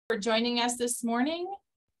For joining us this morning.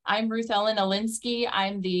 I'm Ruth Elinski.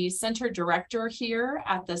 I'm the Center Director here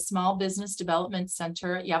at the Small Business Development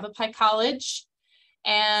Center at Yavapai College.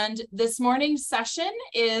 And this morning's session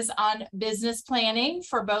is on business planning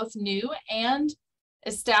for both new and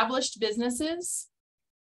established businesses.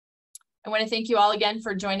 I want to thank you all again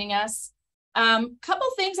for joining us. Couple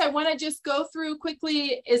things I want to just go through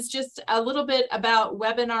quickly is just a little bit about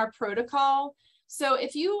webinar protocol. So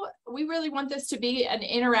we really want this to be an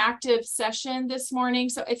interactive session this morning.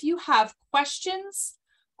 So if you have questions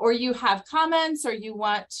or you have comments or you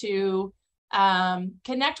want to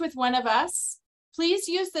connect with one of us, please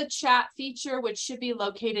use the chat feature, which should be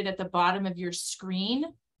located at the bottom of your screen.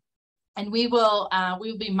 And we will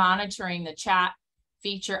be monitoring the chat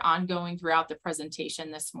feature ongoing throughout the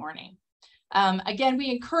presentation this morning. Again, we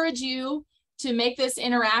encourage you to make this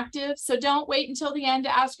interactive. So don't wait until the end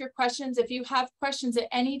to ask your questions. If you have questions at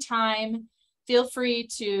any time, feel free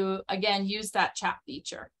to, again, use that chat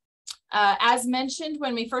feature. As mentioned,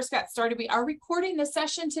 when we first got started, we are recording the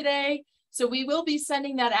session today. So we will be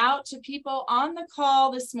sending that out to people on the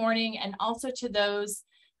call this morning and also to those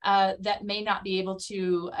that may not be able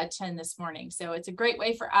to attend this morning. So it's a great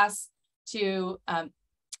way for us to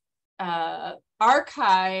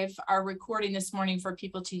archive our recording this morning for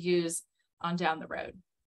people to use on down the road.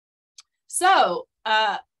 So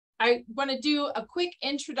I want to do a quick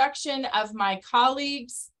introduction of my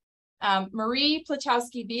colleagues. Marie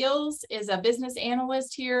Plachowski-Beals is a business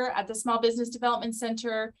analyst here at the Small Business Development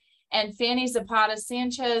Center, and Fanny Zapata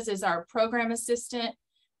Sanchez is our program assistant.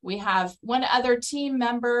 We have one other team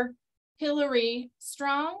member, Hillary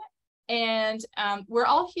Strong, and we're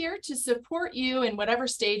all here to support you in whatever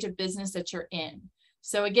stage of business that you're in.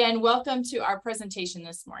 So again, welcome to our presentation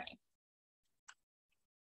this morning.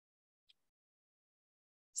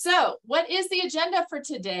 So what is the agenda for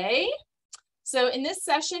today? So in this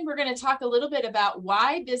session, we're going to talk a little bit about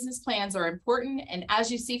why business plans are important. And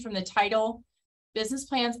as you see from the title, business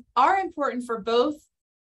plans are important for both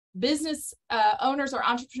business owners or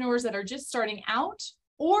entrepreneurs that are just starting out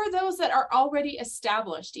or those that are already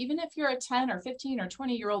established. Even if you're a 10 or 15 or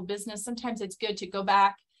 20-year-old business, sometimes it's good to go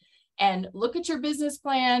back and look at your business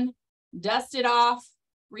plan, dust it off,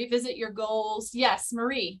 revisit your goals. Yes,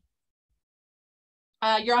 Marie.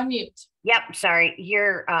 You're on mute. Yep, sorry,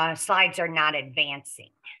 your slides are not advancing.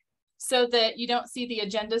 So that you don't see the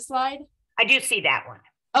agenda slide? I do see that one.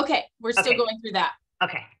 Okay, we're still going through that.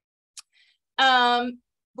 Okay.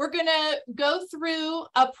 We're gonna go through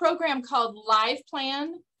a program called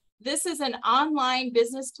LivePlan. This is an online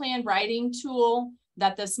business plan writing tool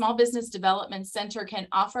that the Small Business Development Center can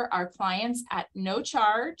offer our clients at no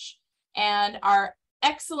charge. And our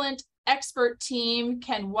excellent expert team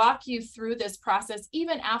can walk you through this process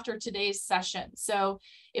even after today's session. So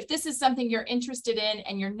if this is something you're interested in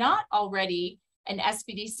and you're not already an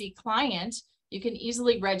SBDC client, you can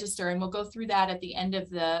easily register, and we'll go through that at the end of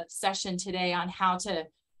the session today on how to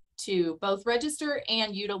both register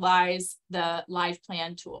and utilize the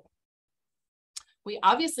LivePlan tool. We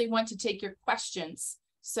obviously want to take your questions.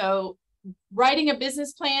 So writing a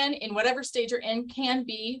business plan in whatever stage you're in can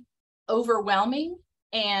be overwhelming,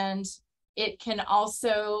 and it can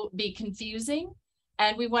also be confusing.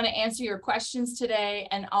 And we want to answer your questions today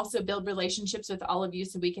and also build relationships with all of you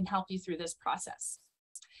so we can help you through this process.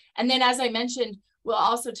 And then, as I mentioned, we'll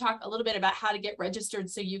also talk a little bit about how to get registered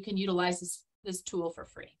so you can utilize this tool for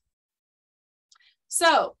free.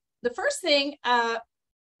 So the first thing I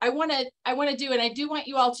want to do, and I do want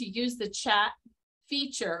you all to use the chat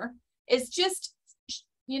feature, is just,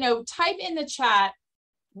 type in the chat,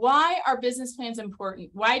 why are business plans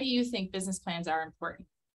important? Why do you think business plans are important?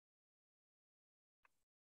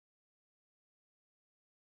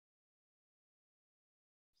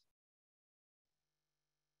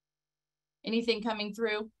 Anything coming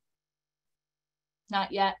through?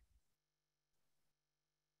 Not yet.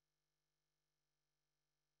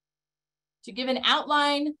 To give an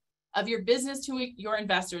outline of your business to your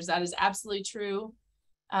investors, that is absolutely true.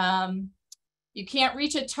 You can't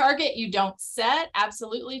reach a target you don't set.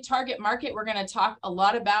 Absolutely. Target market, we're going to talk a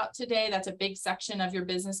lot about today. That's a big section of your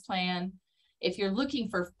business plan. If you're looking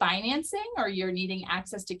for financing or you're needing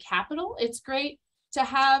access to capital, it's great to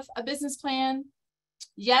have a business plan.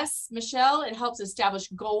 Yes, Michelle, it helps establish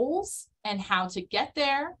goals and how to get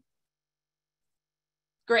there.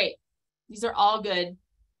 Great. These are all good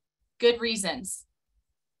reasons.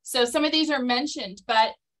 So some of these are mentioned,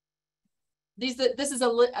 but this is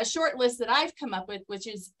a short list that I've come up with, which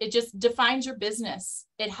is, it just defines your business.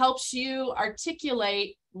 It helps you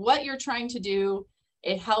articulate what you're trying to do.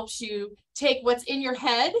 It helps you take what's in your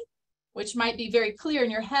head, which might be very clear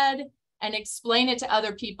in your head, and explain it to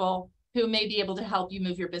other people who may be able to help you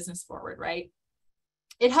move your business forward, right?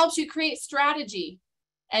 It helps you create strategy.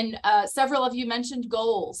 And several of you mentioned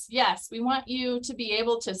goals. Yes, we want you to be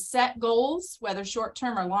able to set goals, whether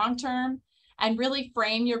short-term or long-term, and really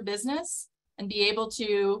frame your business and be able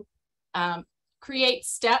to create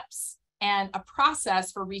steps and a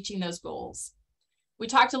process for reaching those goals. We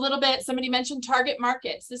talked a little bit, somebody mentioned target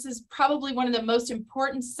markets. This is probably one of the most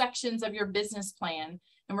important sections of your business plan.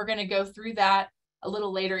 And we're going to go through that a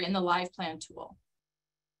little later in the LivePlan tool.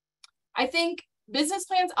 I think business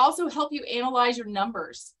plans also help you analyze your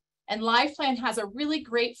numbers. And LivePlan has a really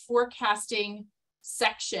great forecasting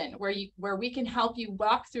section where we can help you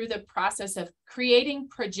walk through the process of creating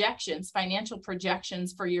projections, financial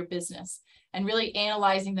projections for your business, and really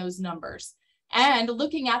analyzing those numbers and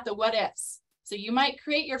looking at the what ifs. So you might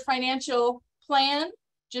create your financial plan,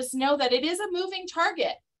 just know that it is a moving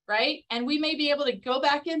target, right? And we may be able to go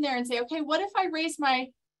back in there and say, okay, what if I raise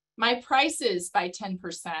my prices by 10%?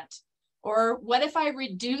 Or what if I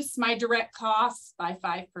reduce my direct costs by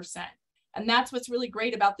 5%? And that's what's really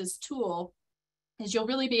great about this tool, is you'll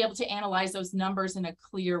really be able to analyze those numbers in a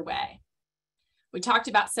clear way. We talked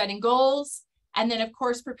about setting goals, and then of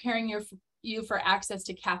course, preparing you for access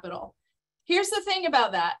to capital. Here's the thing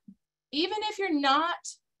about that. Even if you're not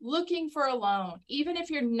looking for a loan, even if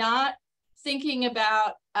you're not thinking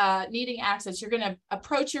about needing access, you're going to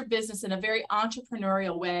approach your business in a very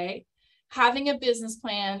entrepreneurial way. Having a business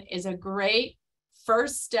plan is a great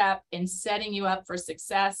first step in setting you up for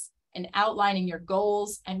success and outlining your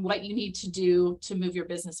goals and what you need to do to move your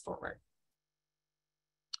business forward.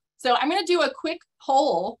 So I'm going to do a quick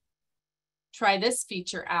poll. Try this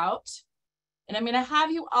feature out. And I'm going to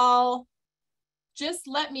have you all just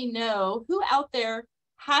let me know who out there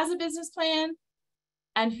has a business plan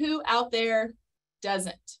and who out there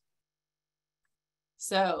doesn't.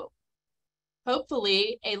 So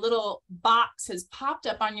hopefully a little box has popped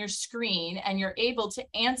up on your screen and you're able to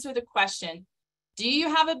answer the question, do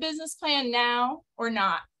you have a business plan now or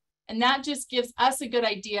not? And that just gives us a good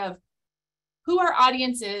idea of who our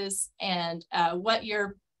audience is and what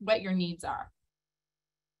your needs are.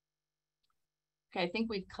 Okay, I think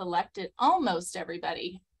we've collected almost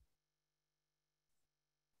everybody.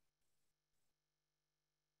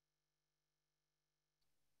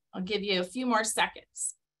 I'll give you a few more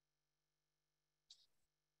seconds.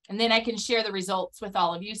 And then I can share the results with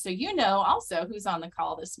all of you so you know also who's on the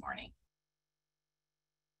call this morning.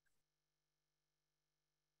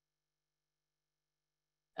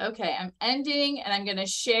 Okay, I'm ending and I'm going to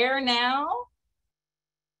share now.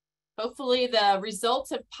 Hopefully the results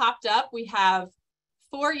have popped up. We have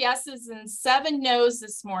 4 yeses and 7 nos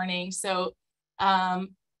this morning. So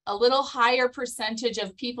a little higher percentage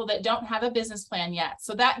of people that don't have a business plan yet.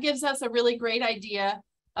 So that gives us a really great idea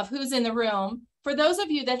of who's in the room. For those of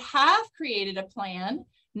you that have created a plan,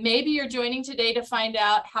 maybe you're joining today to find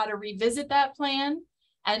out how to revisit that plan,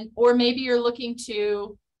 or maybe you're looking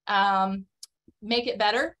to make it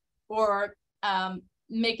better, or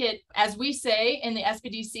make it, as we say in the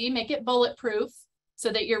SBDC, make it bulletproof so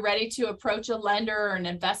that you're ready to approach a lender or an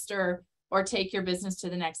investor or take your business to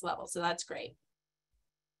the next level. So that's great.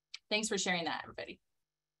 Thanks for sharing that, everybody.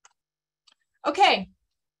 Okay,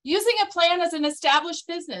 using a plan as an established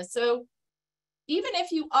business. So even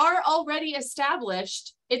if you are already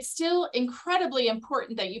established, it's still incredibly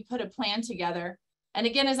important that you put a plan together. And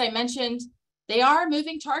again, as I mentioned, they are a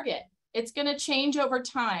moving target. It's going to change over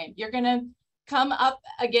time. You're going to come up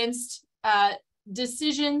against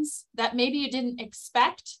decisions that maybe you didn't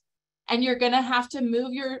expect, and you're going to have to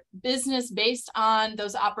move your business based on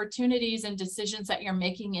those opportunities and decisions that you're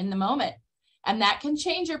making in the moment. And that can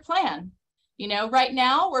change your plan. You know, right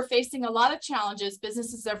now we're facing a lot of challenges.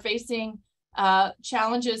 Businesses are facing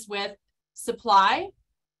challenges with supply,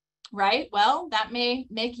 right? Well, that may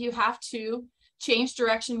make you have to change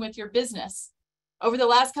direction with your business. Over the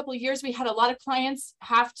last couple of years, we had a lot of clients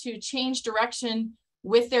have to change direction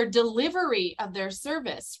with their delivery of their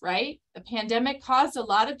service, right? The pandemic caused a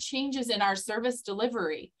lot of changes in our service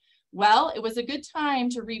delivery. Well, it was a good time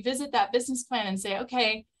to revisit that business plan and say,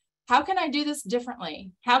 okay, how can I do this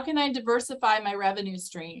differently? How can I diversify my revenue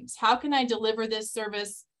streams? How can I deliver this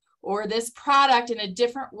service or this product in a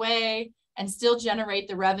different way and still generate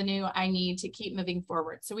the revenue I need to keep moving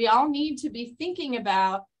forward? So we all need to be thinking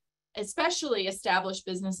about, especially established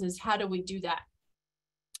businesses, how do we do that?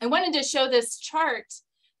 I wanted to show this chart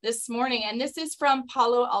this morning, and this is from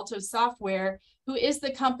Palo Alto Software, who is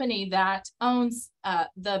the company that owns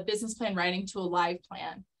the business plan writing tool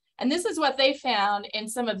LivePlan. And this is what they found in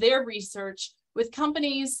some of their research with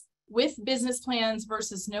companies with business plans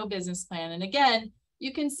versus no business plan. And again,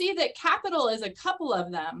 you can see that capital is a couple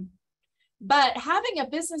of them, but having a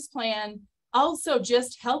business plan also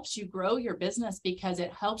just helps you grow your business because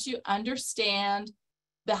it helps you understand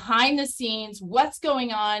behind the scenes what's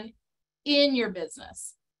going on in your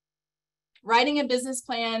business. Writing a business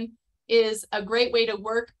plan is a great way to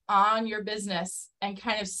work on your business and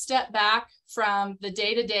kind of step back from the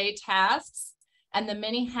day-to-day tasks and the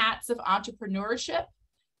many hats of entrepreneurship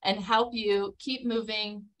and help you keep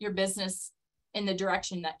moving your business in the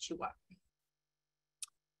direction that you want.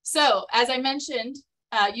 So, as I mentioned,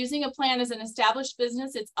 using a plan as an established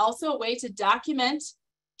business, it's also a way to document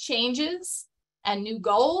changes and new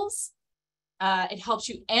goals. It helps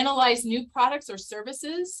you analyze new products or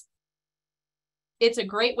services. It's a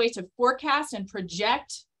great way to forecast and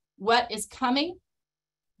project what is coming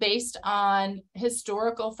based on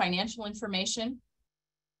historical financial information.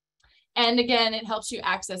 And again, it helps you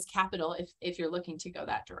access capital if you're looking to go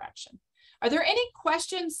that direction. Are there any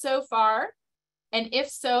questions so far? And if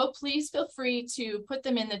so, please feel free to put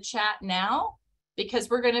them in the chat now, because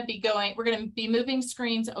we're going to be moving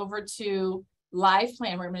screens over to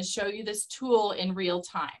LivePlan. We're going to show you this tool in real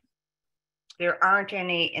time. There aren't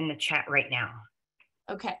any in the chat right now.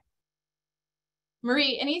 Okay.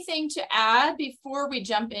 Marie, anything to add before we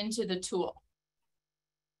jump into the tool?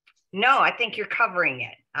 No, I think you're covering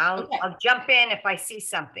it. I'll jump in if I see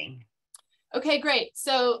something. Okay, great.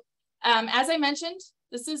 So as I mentioned,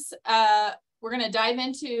 this is, we're going to dive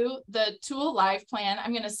into the tool LivePlan.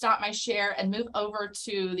 I'm going to stop my share and move over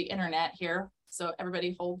to the internet here. So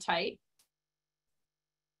everybody hold tight.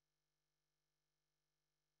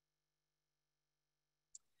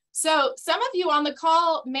 So some of you on the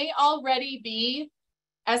call may already be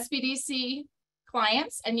SBDC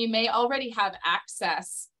clients, and you may already have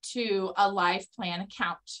access to a LivePlan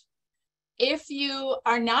account. If you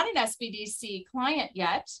are not an SBDC client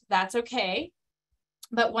yet, that's okay.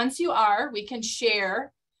 But once you are, we can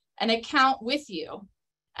share an account with you.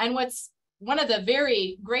 And what's one of the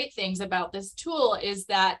very great things about this tool is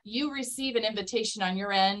that you receive an invitation on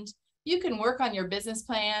your end. You can work on your business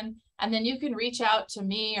plan, and then you can reach out to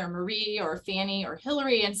me or Marie or Fanny or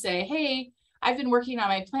Hillary and say, hey, I've been working on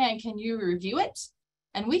my plan. Can you review it?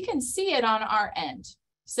 And we can see it on our end.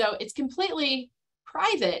 So it's completely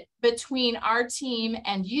private between our team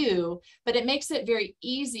and you, but it makes it very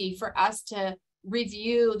easy for us to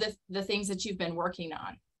review the things that you've been working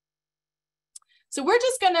on. So we're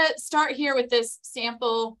just going to start here with this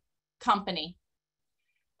sample company.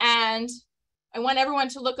 And I want everyone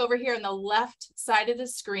to look over here on the left side of the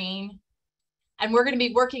screen. And we're going to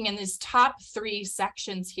be working in these top 3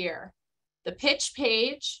 sections here. The pitch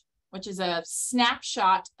page, which is a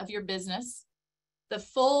snapshot of your business. The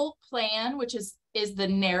full plan, which is the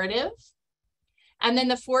narrative. And then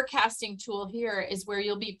the forecasting tool here is where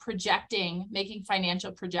you'll be projecting, making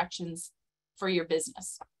financial projections for your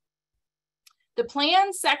business. The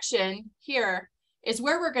plan section here is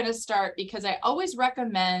where we're going to start, because I always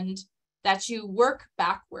recommend that you work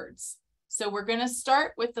backwards. So we're going to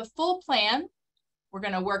start with the full plan. We're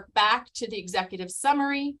going to work back to the executive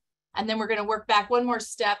summary, and then we're going to work back one more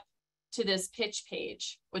step to this pitch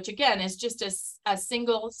page, which again is just a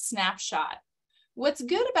single snapshot. What's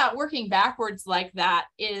good about working backwards like that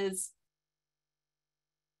is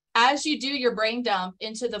as you do your brain dump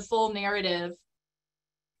into the full narrative,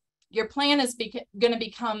 your plan is going to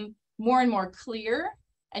become more and more clear,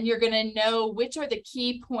 and you're going to know which are the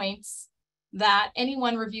key points that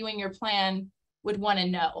anyone reviewing your plan would want to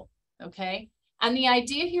know, okay? And the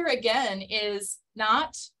idea here again is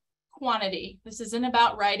not quantity. This isn't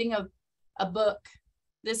about writing a book.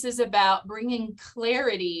 This is about bringing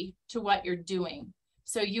clarity to what you're doing.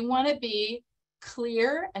 So you want to be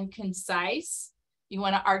clear and concise. You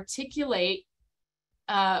want to articulate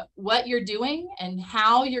what you're doing and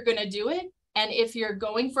how you're going to do it. And if you're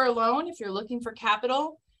going for a loan, if you're looking for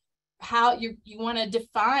capital, how you want to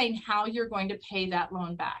define how you're going to pay that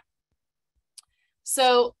loan back.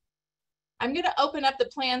 So I'm going to open up the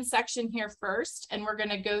plan section here first, and we're going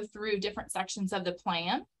to go through different sections of the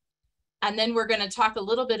plan. And then we're going to talk a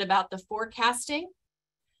little bit about the forecasting.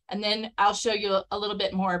 And then I'll show you a little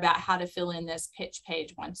bit more about how to fill in this pitch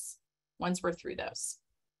page once we're through those.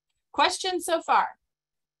 Questions so far?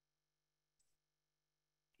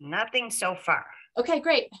 Nothing so far. Okay,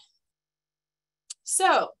 great.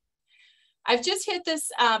 So I've just hit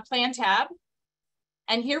this plan tab,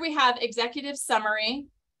 and here we have executive summary,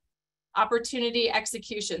 opportunity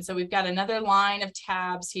execution. So we've got another line of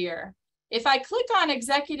tabs here. If I click on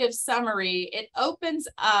executive summary, it opens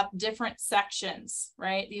up different sections,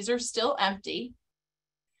 right? These are still empty.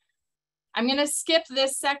 I'm going to skip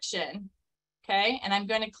this section, Okay, and I'm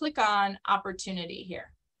going to click on opportunity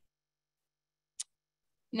here.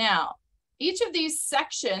 Now, each of these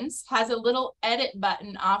sections has a little edit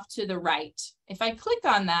button off to the right. If I click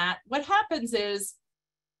on that, what happens is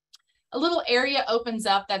a little area opens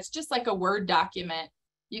up that's just like a Word document.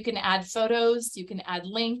 You can add photos, you can add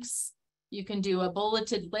links, you can do a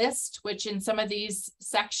bulleted list, which in some of these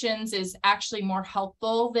sections is actually more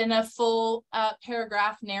helpful than a full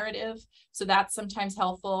paragraph narrative. So that's sometimes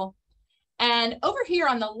helpful. And over here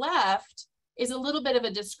on the left is a little bit of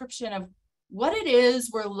a description of what it is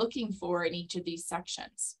we're looking for in each of these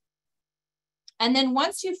sections. And then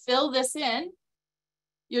once you fill this in,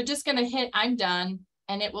 you're just going to hit I'm done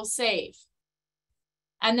and it will save.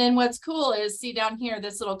 And then what's cool is, see down here,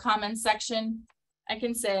 this little comment section, I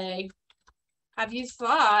can say, have you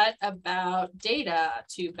thought about data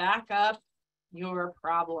to back up your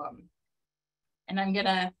problem? And I'm going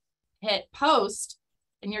to hit post,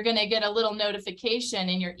 and you're going to get a little notification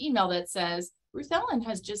in your email that says, Ruth Ellen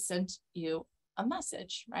has just sent you a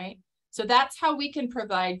message, right? So that's how we can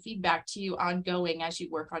provide feedback to you ongoing as you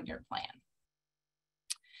work on your plan.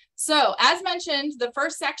 So as mentioned, the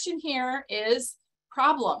first section here is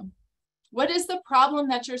problem. What is the problem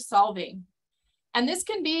that you're solving? And this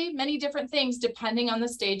can be many different things depending on the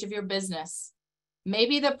stage of your business.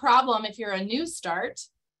 Maybe the problem, if you're a new start,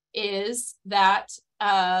 is that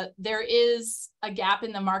there is a gap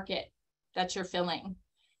in the market that you're filling.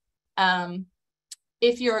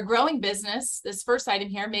 If you're a growing business, this first item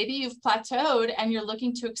here, maybe you've plateaued and you're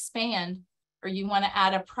looking to expand, or you want to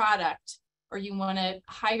add a product, or you want to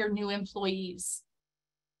hire new employees.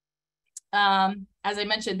 As I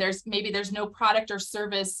mentioned, there's no product or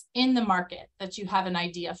service in the market that you have an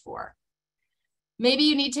idea for. Maybe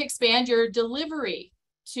you need to expand your delivery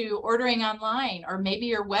to ordering online, or maybe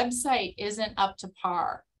your website isn't up to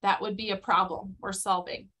par. That would be a problem we're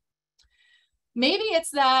solving. Maybe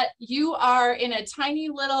it's that you are in a tiny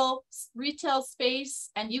little retail space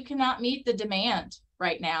and you cannot meet the demand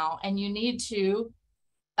right now, and you need to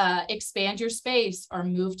expand your space or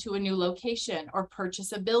move to a new location or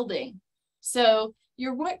purchase a building. So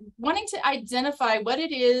you're wanting to identify what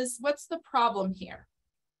it is, what's the problem here,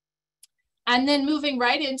 and then moving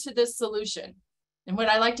right into the solution. And what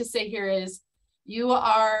I like to say here is, you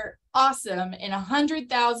are awesome in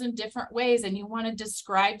 100,000 different ways, and you want to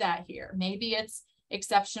describe that here. Maybe it's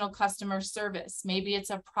exceptional customer service. Maybe it's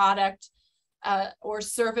a product or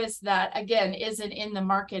service that, again, isn't in the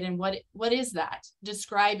market. And what is that?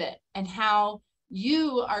 Describe it and how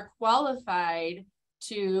you are qualified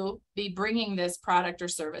to be bringing this product or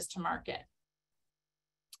service to market.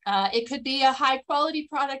 It could be a high quality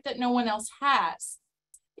product that no one else has.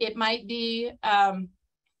 It might be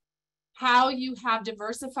how you have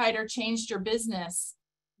diversified or changed your business.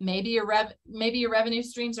 Maybe your revenue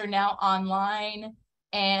streams are now online,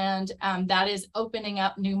 and that is opening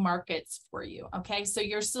up new markets for you. Okay, so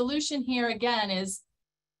your solution here again is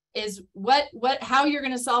how you're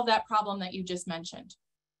going to solve that problem that you just mentioned.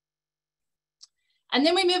 And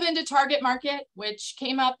then we move into target market, which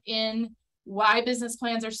came up in why business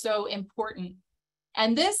plans are so important.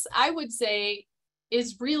 And this, I would say,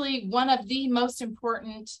 is really one of the most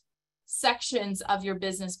important sections of your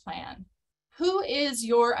business plan. Who is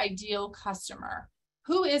your ideal customer?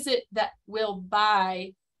 Who is it that will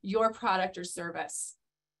buy your product or service?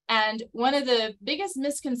 And one of the biggest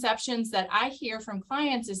misconceptions that I hear from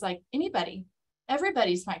clients is like, anybody,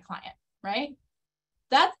 everybody's my client, right?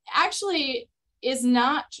 That actually is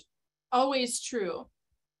not always true,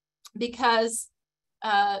 because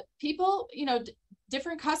people,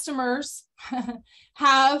 different customers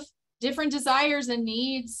have different desires and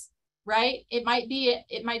needs, right? It might be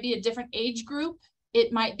a different age group.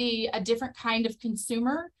 It might be a different kind of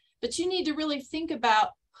consumer, but you need to really think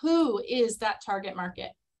about who is that target market.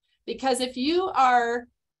 Because if your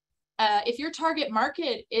target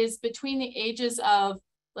market is between the ages of,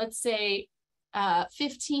 let's say,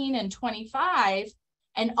 15 and 25,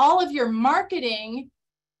 and all of your marketing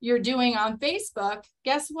you're doing on Facebook,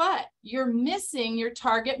 guess what? You're missing your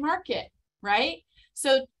target market, right?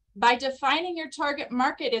 So by defining your target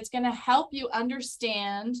market, it's going to help you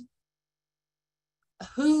understand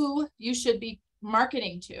who you should be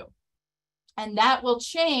marketing to. And that will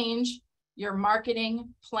change your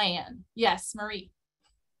marketing plan. Yes, Marie.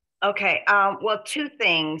 Okay, well, two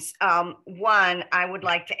things. One, I would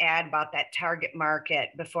like to add about that target market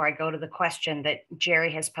before I go to the question that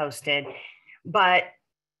Jerry has posted. But,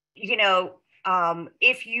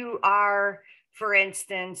 if you are, for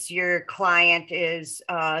instance, your client is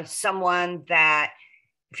someone that,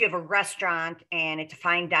 if you have a restaurant and it's a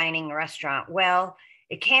fine dining restaurant, well,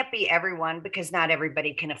 It can't be everyone because not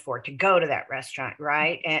everybody can afford to go to that restaurant,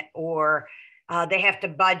 right? Or they have to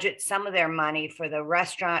budget some of their money for the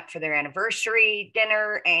restaurant for their anniversary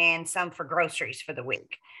dinner and some for groceries for the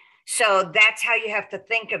week. So that's how you have to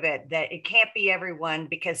think of it, that it can't be everyone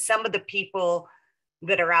because some of the people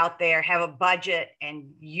that are out there have a budget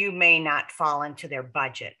and you may not fall into their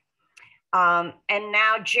budget. And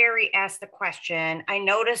now Jerry asked the question, I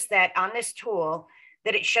noticed that on this tool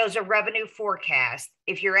that it shows a revenue forecast.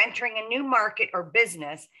 If you're entering a new market or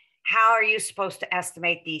business, how are you supposed to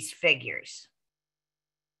estimate these figures?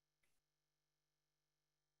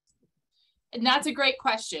 And that's a great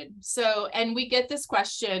question. So, and we get this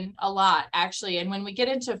question a lot actually. And when we get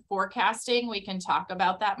into forecasting, we can talk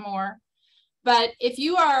about that more. But if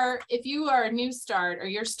you are a new start or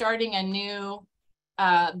you're starting a new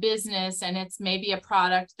business and it's maybe a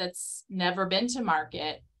product that's never been to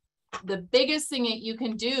market, the biggest thing that you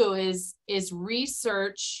can do is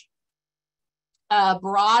research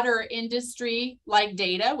broader industry like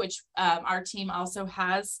data, which our team also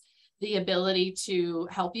has the ability to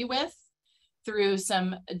help you with through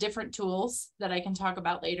some different tools that I can talk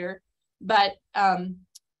about later. But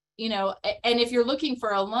you know, and if you're looking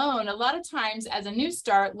for a loan, a lot of times as a new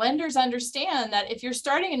start, lenders understand that if you're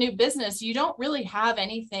starting a new business, you don't really have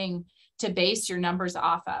anything to base your numbers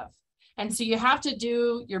off of. And so you have to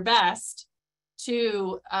do your best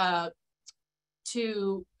to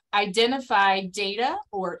identify data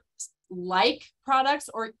or like products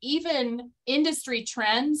or even industry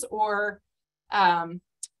trends or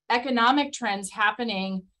economic trends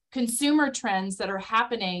happening, consumer trends that are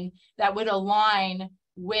happening that would align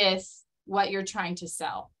with what you're trying to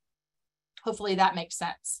sell. Hopefully that makes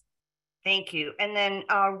sense. Thank you. And then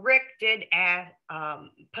Rick did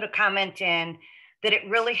put a comment in that it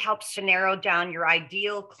really helps to narrow down your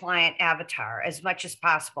ideal client avatar as much as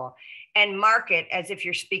possible and market as if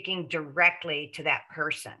you're speaking directly to that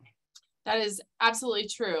person. That is absolutely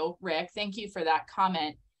true, Rick. Thank you for that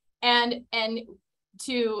comment. And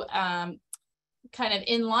to kind of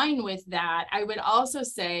in line with that, I would also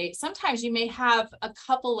say sometimes you may have a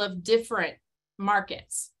couple of different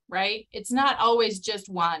markets, right? It's not always just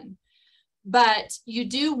one, but you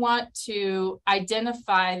do want to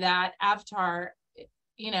identify that avatar,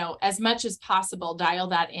 you know, as much as possible, dial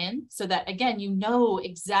that in so that, again, you know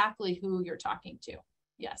exactly who you're talking to.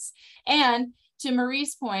 Yes. And to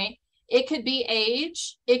Marie's point, it could be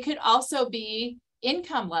age. It could also be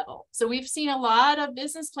income level. So we've seen a lot of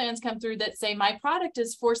business plans come through that say my product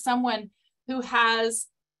is for someone who has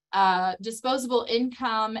disposable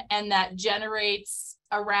income and that generates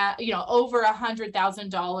around, you know, over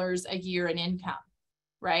 $100,000 a year in income,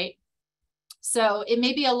 right? So it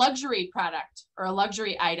may be a luxury product or a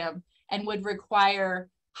luxury item and would require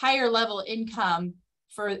higher level income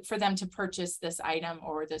for them to purchase this item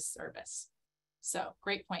or this service. So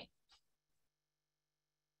great point.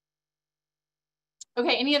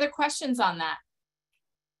 Okay, any other questions on that?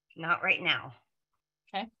 Not right now.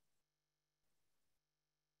 Okay.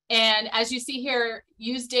 And as you see here,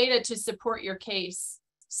 use data to support your case.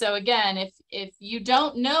 So again, if you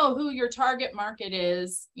don't know who your target market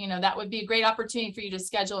is, you know, that would be a great opportunity for you to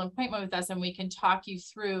schedule an appointment with us and we can talk you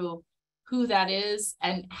through who that is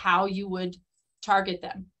and how you would target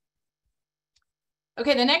them.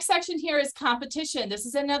 Okay, the next section here is competition. This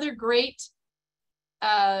is another great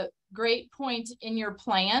point in your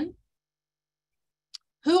plan.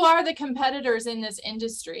 Who are the competitors in this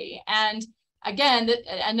industry? And again,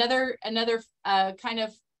 another kind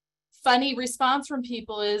of funny response from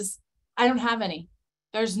people is, I don't have any.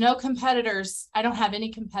 There's no competitors. I don't have any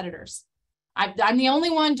competitors. I'm the only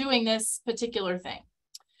one doing this particular thing.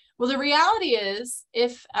 Well, the reality is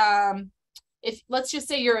if let's just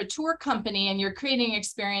say you're a tour company and you're creating an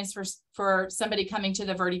experience for somebody coming to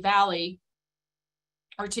the Verde Valley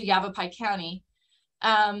or to Yavapai County,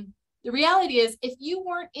 the reality is if you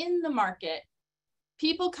weren't in the market,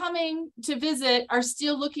 people coming to visit are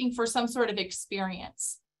still looking for some sort of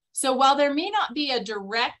experience. So while there may not be a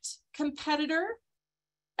direct competitor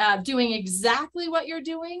doing exactly what you're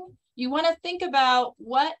doing, you want to think about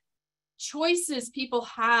what choices people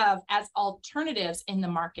have as alternatives in the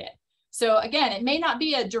market. So again, it may not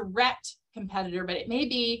be a direct competitor, but it may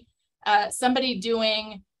be somebody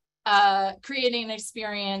doing creating an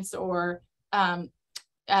experience or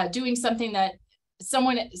doing something that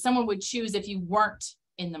someone would choose if you weren't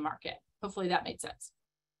in the market. Hopefully that made sense.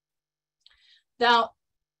 Now,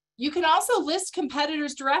 you can also list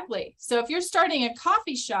competitors directly. So if you're starting a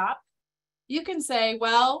coffee shop, you can say,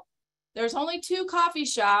 well, there's only 2 coffee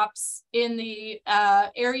shops in the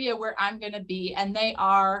area where I'm going to be, and they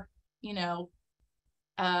are, you know,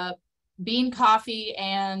 bean coffee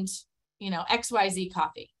and, XYZ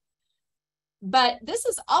coffee. But this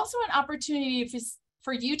is also an opportunity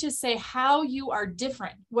for you to say how you are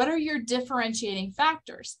different. What are your differentiating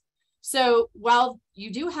factors? So while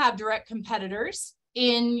you do have direct competitors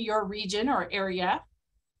in your region or area,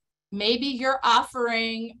 maybe you're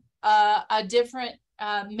offering a different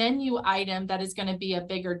menu item that is going to be a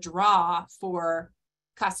bigger draw for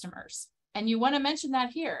customers. And you want to mention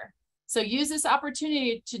that here. So use this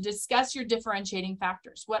opportunity to discuss your differentiating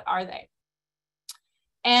factors. What are they?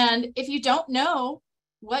 And if you don't know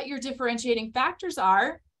what your differentiating factors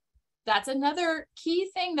are, that's another key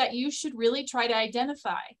thing that you should really try to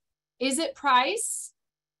identify. Is it price?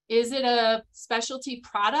 Is it a specialty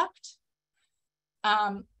product?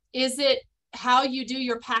 Is it how you do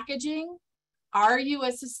your packaging? Are you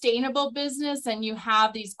a sustainable business and you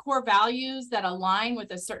have these core values that align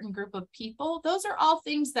with a certain group of people? Those are all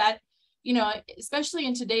things that, especially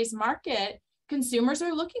in today's market, consumers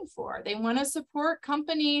are looking for. They want to support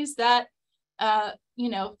companies that,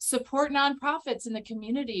 support nonprofits in the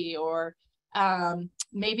community, or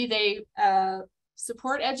maybe they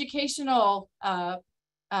support educational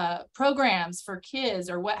programs for kids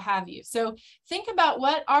or what have you. So think about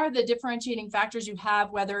what are the differentiating factors you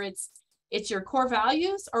have, whether it's your core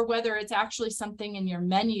values or whether it's actually something in your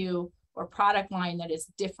menu or product line that is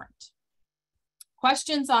different.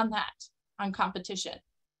 Questions on that, on competition?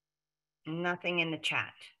 Nothing in the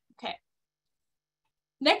chat. Okay.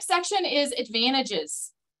 Next section is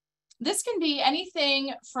advantages. This can be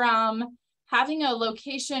anything from having a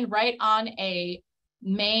location right on a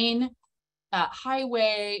main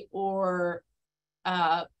highway or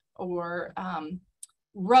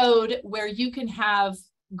road where you can have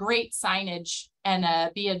great signage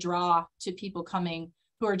and be a draw to people coming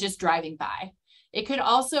who are just driving by. It could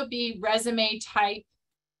also be resume type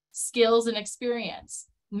skills and experience.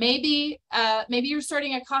 Maybe you're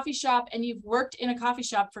starting a coffee shop and you've worked in a coffee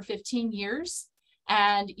shop for 15 years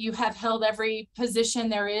and you have held every position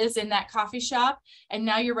there is in that coffee shop, and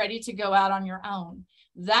now you're ready to go out on your own.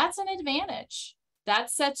 That's an advantage. That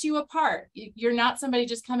sets you apart. You're not somebody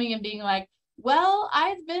just coming and being like, well,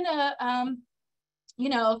 I've been a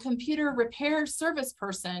computer repair service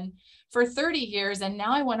person for 30 years and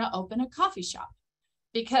now I want to open a coffee shop,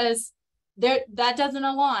 because that doesn't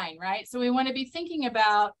align, right? So we want to be thinking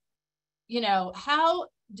about, how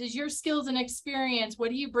does your skills and experience, what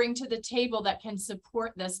do you bring to the table that can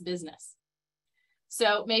support this business?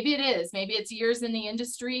 So maybe it's years in the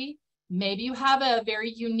industry. Maybe you have a very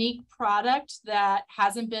unique product that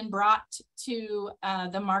hasn't been brought to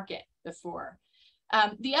the market before.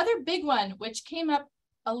 The other big one, which came up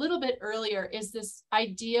a little bit earlier, is this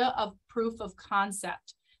idea of proof of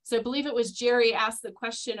concept. So I believe it was Jerry asked the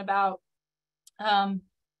question about,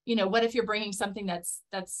 what if you're bringing something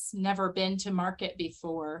that's never been to market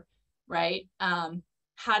before, right?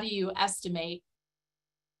 How do you estimate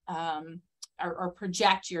or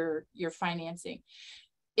project your financing?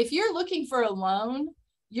 If you're looking for a loan,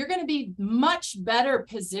 you're going to be much better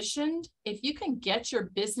positioned if you can get your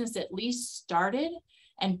business at least started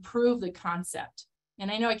and prove the concept. And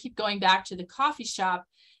I know I keep going back to the coffee shop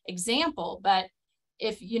example, but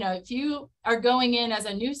if you are going in as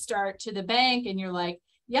a new start to the bank and you're like,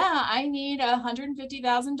 yeah, I need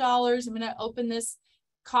 $150,000. I'm going to open this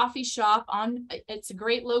coffee shop it's a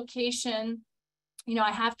great location.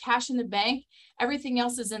 I have cash in the bank. Everything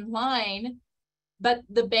else is in line. But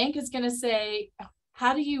the bank is going to say,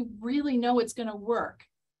 how do you really know it's going to work?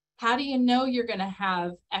 How do you know you're going to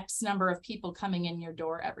have X number of people coming in your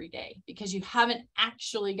door every day? Because you haven't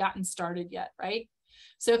actually gotten started yet, right?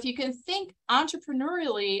 So if you can think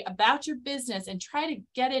entrepreneurially about your business and try to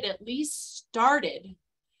get it at least started,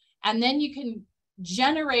 and then you can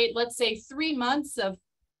generate, let's say, 3 months of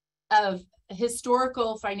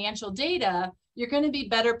historical financial data, you're going to be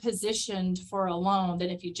better positioned for a loan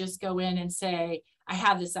than if you just go in and say, I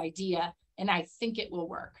have this idea and I think it will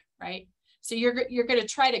work, right? So you're going to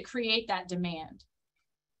try to create that demand.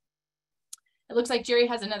 It looks like Jerry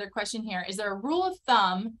has another question here. Is there a rule of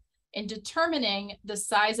thumb in determining the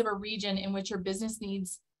size of a region in which your business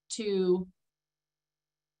needs to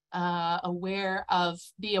be aware of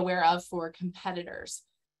for competitors?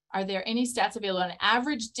 Are there any stats available on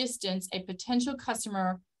average distance a potential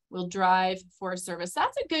customer will drive for a service?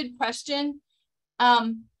 That's a good question.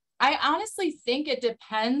 I honestly think it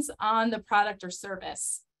depends on the product or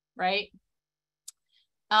service, right?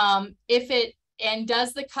 Does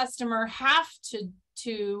the customer have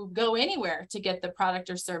to go anywhere to get the product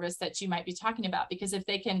or service that you might be talking about? Because if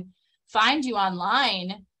they can find you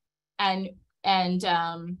online and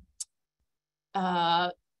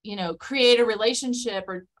create a relationship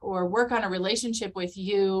or work on a relationship with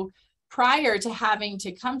you prior to having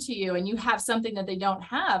to come to you, and you have something that they don't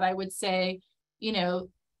have, I would say,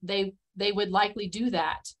 they would likely do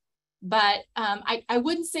that. But I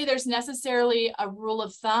wouldn't say there's necessarily a rule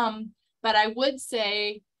of thumb, but I would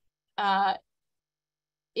say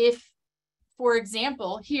if, for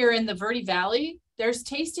example, here in the Verde Valley, there's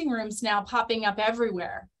tasting rooms now popping up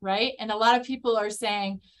everywhere, right? And a lot of people are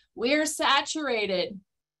saying, we're saturated.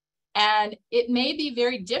 And it may be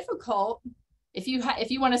very difficult if you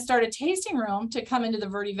want to start a tasting room to come into the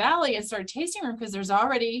Verde Valley and start a tasting room, because there's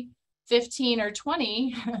already 15 or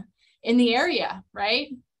 20 in the area, right?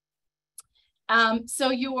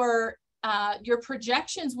 So your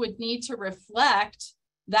projections would need to reflect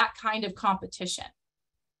that kind of competition.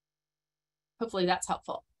 Hopefully that's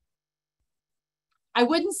helpful. I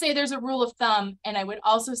wouldn't say there's a rule of thumb, and I would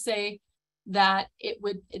also say that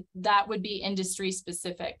that would be industry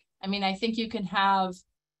specific. I mean, I think you can have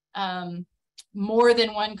more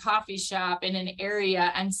than one coffee shop in an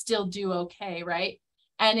area and still do okay, right?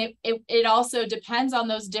 And it also depends on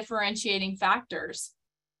those differentiating factors.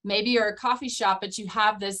 Maybe you're a coffee shop, but you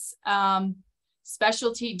have this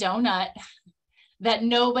specialty donut that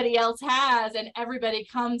nobody else has, and everybody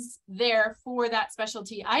comes there for that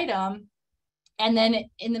specialty item. And then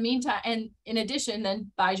in the meantime, and in addition,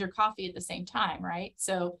 then buys your coffee at the same time, right?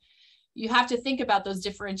 So you have to think about those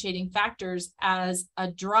differentiating factors as a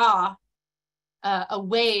draw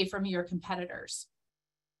away from your competitors.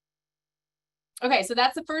 Okay, so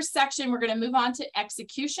that's the first section. We're going to move on to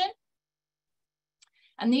execution.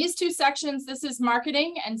 And these two sections, this is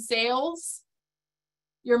marketing and sales.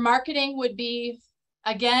 Your marketing would be,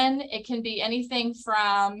 again, it can be anything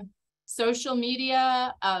from social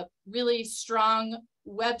media, a really strong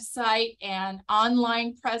website and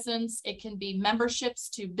online presence. It can be memberships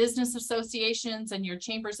to business associations and your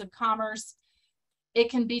chambers of commerce. It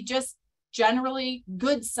can be just generally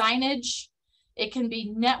good signage. It can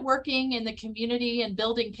be networking in the community and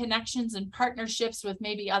building connections and partnerships with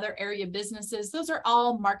maybe other area businesses. Those are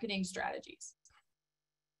all marketing strategies.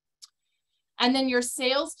 And then your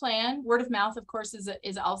sales plan, word of mouth, of course,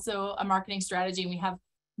 is also a marketing strategy. And we have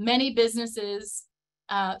many businesses,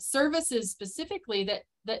 services specifically,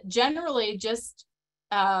 that generally just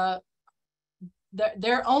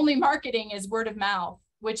their only marketing is word of mouth,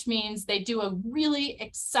 which means they do a really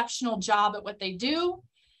exceptional job at what they do,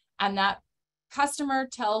 and that customer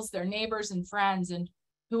tells their neighbors and friends and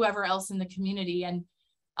whoever else in the community. And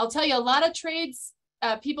I'll tell you, a lot of trades,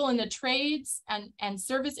 people in the trades and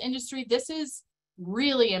service industry, this is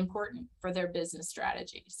really important for their business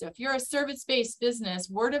strategy. So if you're a service-based business,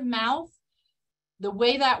 word of mouth, the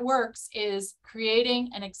way that works is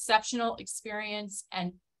creating an exceptional experience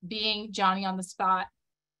and being Johnny on the spot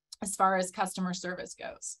as far as customer service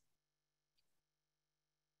goes.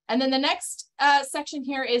 And then the next section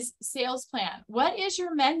here is sales plan. What is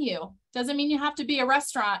your menu? Doesn't mean you have to be a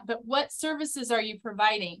restaurant, but what services are you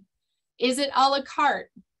providing? Is it a la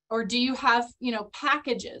carte, or do you have,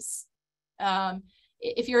 packages?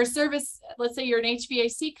 If you're a service, let's say you're an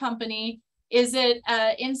HVAC company, is it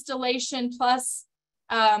installation plus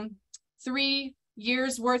 3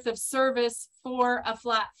 years worth of service for a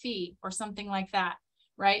flat fee or something like that,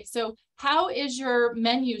 right? So how is your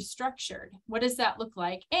menu structured? What does that look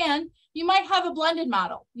like? And you might have a blended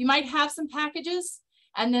model. You might have some packages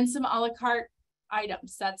and then some a la carte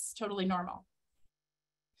items. That's totally normal.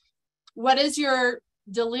 What does your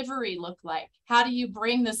delivery look like? How do you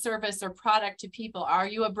bring the service or product to people? Are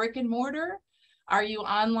you a brick and mortar? Are you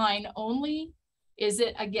online only? Is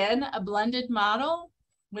it, again, a blended model?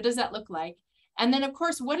 What does that look like? And then, of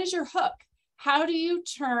course, what is your hook? How do you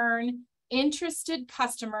turn interested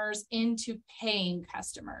customers into paying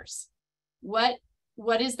customers? What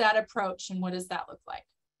is that approach, and what does that look like?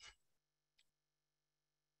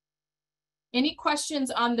 Any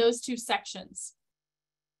questions on those two sections?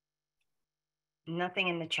 Nothing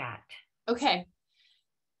in the chat. Okay.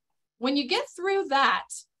 When you get through that,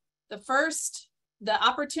 the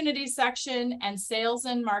opportunity section and sales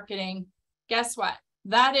and marketing, guess what?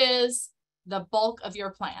 That is the bulk of your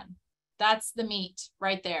plan. That's the meat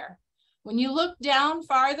right there. When you look down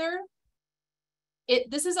farther,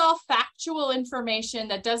 this is all factual information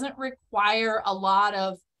that doesn't require a lot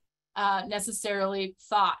of necessarily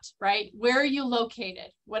thought, right? Where are you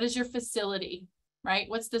located? What is your facility, right?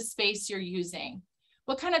 What's the space you're using?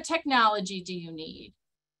 What kind of technology do you need?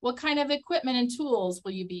 What kind of equipment and tools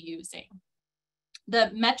will you be using?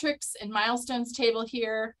 The metrics and milestones table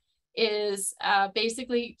here is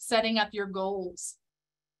basically setting up your goals.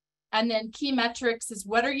 And then key metrics is,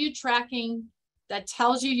 what are you tracking that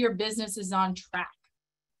tells you your business is on track?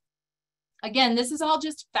 Again, this is all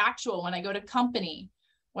just factual. When I go to company,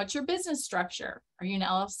 what's your business structure? Are you an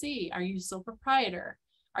LLC? Are you a sole proprietor?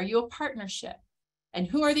 Are you a partnership? And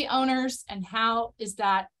who are the owners and how is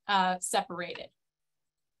that separated?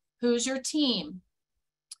 Who's your team?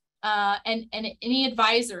 And any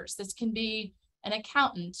advisors. This can be an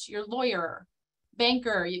accountant, your lawyer,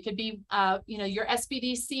 banker. You could be, your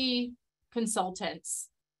SBDC consultants.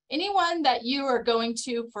 Anyone that you are going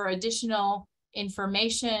to for additional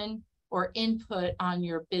information or input on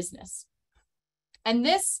your business. And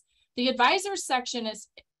the advisor section is,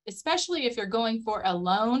 especially if you're going for a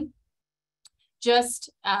loan, just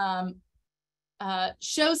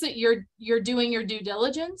shows that you're doing your due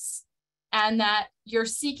diligence and that you're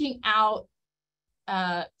seeking out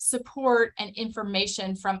support and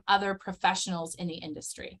information from other professionals in the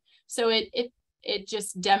industry. So it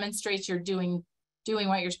just demonstrates you're doing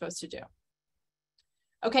what you're supposed to do.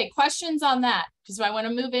 Okay, questions on that? Because I want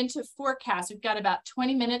to move into forecast. We've got about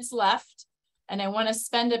 20 minutes left, and I want to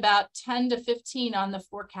spend about 10 to 15 on the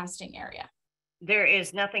forecasting area. There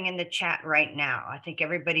is nothing in the chat right now. I think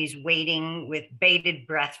everybody's waiting with bated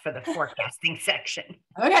breath for the forecasting section.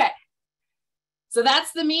 Okay. So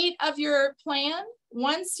that's the meat of your plan.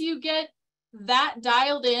 Once you get that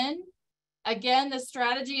dialed in, again, the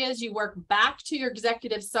strategy is you work back to your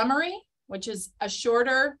executive summary, which is a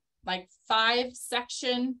shorter, like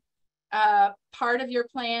 5-section part of your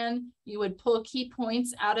plan. You would pull key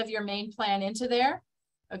points out of your main plan into there.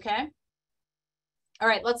 Okay. All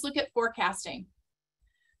right, let's look at forecasting.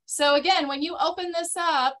 So again, when you open this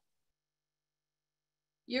up,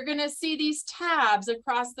 you're going to see these tabs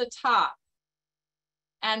across the top.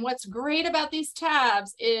 And what's great about these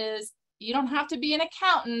tabs is you don't have to be an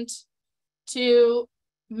accountant to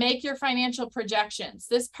make your financial projections.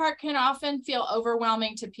 This part can often feel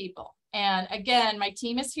overwhelming to people. And again, my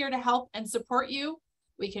team is here to help and support you.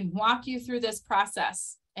 We can walk you through this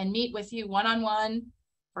process and meet with you one-on-one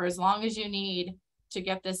for as long as you need to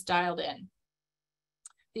get this dialed in.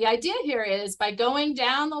 The idea here is by going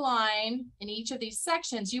down the line in each of these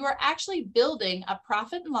sections, you are actually building a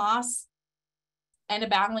profit and loss and a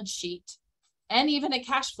balance sheet and even a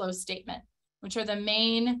cash flow statement, which are the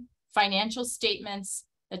main financial statements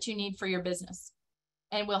that you need for your business,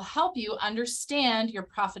 and will help you understand your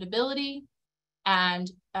profitability and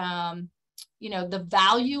the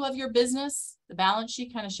value of your business. The balance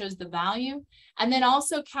sheet kind of shows the value, and then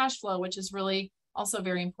also cash flow, which is really also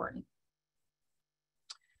very important.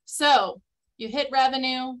 So you hit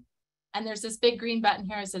revenue, and there's this big green button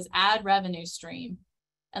here that says add revenue stream.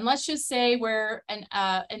 And let's just say we're an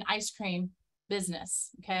ice cream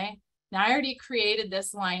business, okay? Now I already created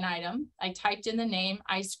this line item. I typed in the name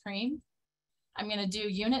ice cream. I'm going to do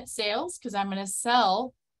unit sales because I'm going to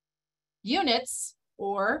sell units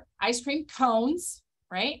or ice cream cones,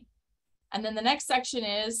 right? And then the next section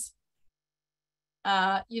is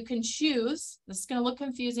you can choose. This is going to look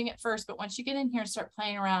confusing at first, but once you get in here and start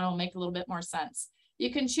playing around, it'll make a little bit more sense. You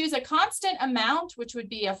can choose a constant amount, which would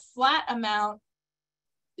be a flat amount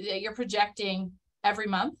that you're projecting every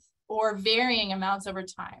month, or varying amounts over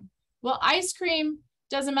time. Well, ice cream,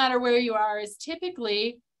 doesn't matter where you are, is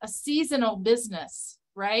typically a seasonal business,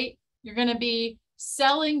 right? You're going to be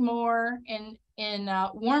selling more in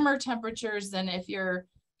warmer temperatures than if you're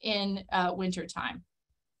in winter time.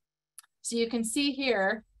 So you can see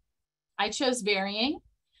here, I chose varying,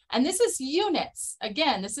 and this is units.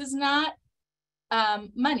 Again, this is not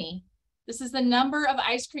money. This is the number of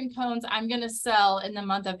ice cream cones I'm going to sell in the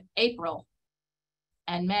month of April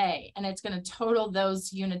and May, and it's going to total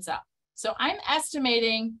those units up. So I'm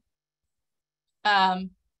estimating,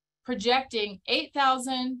 projecting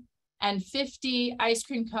 8,050 ice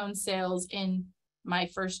cream cone sales in my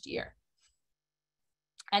first year.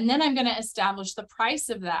 And then I'm going to establish the price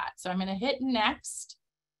of that. So I'm going to hit next.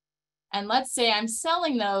 And let's say I'm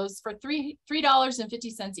selling those for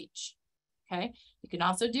 $3.50 each. Okay. You can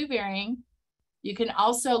also do varying. You can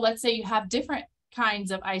also, let's say you have different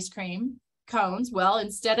kinds of ice cream cones. Well,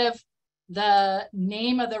 instead of the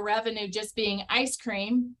name of the revenue just being ice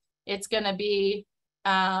cream, it's going to be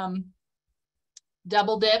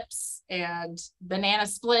double dips and banana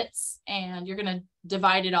splits, and you're going to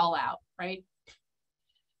divide it all out, right?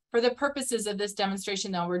 For the purposes of this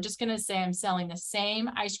demonstration, though, we're just going to say I'm selling the same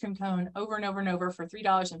ice cream cone over and over and over for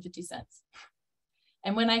 $3.50.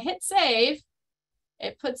 And when I hit save,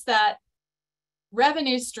 it puts that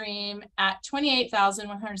revenue stream at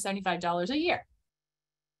 $28,175 a year.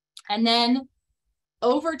 And then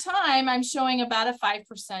over time, I'm showing about a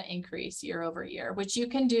 5% increase year over year, which you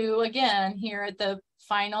can do again here at the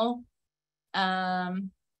final,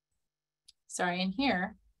 in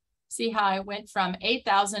here. See how I went from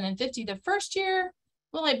 8,050 the first year?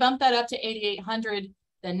 Well, I bumped that up to 8,800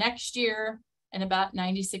 the next year and about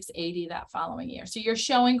 9,680 that following year. So you're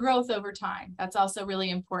showing growth over time. That's also really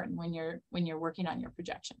important when you're working on your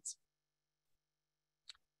projections.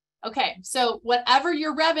 Okay, so whatever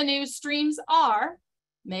your revenue streams are,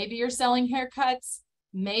 maybe you're selling haircuts,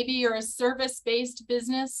 maybe you're a service-based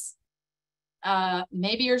business,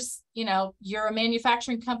 maybe you're a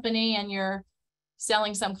manufacturing company and you're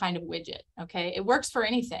selling some kind of widget. Okay, it works for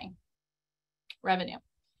anything. Revenue.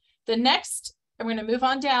 The next, I'm going to move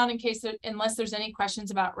on down unless there's any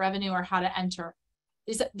questions about revenue or how to enter.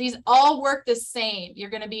 These all work the same.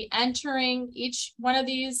 You're going to be entering, each one of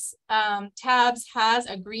these tabs has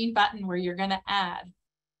a green button where you're going to add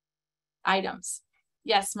items.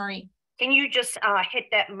 Yes, Marie. Can you just hit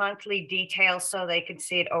that monthly detail so they can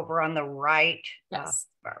see it over on the right? Yes.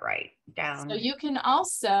 Right down. So you can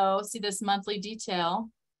also see this monthly detail.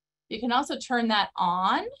 You can also turn that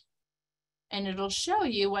on and it'll show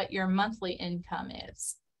you what your monthly income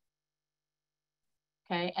is.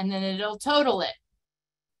 Okay, and then it'll total it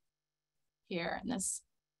here in this.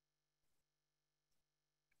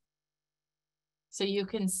 So you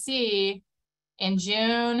can see in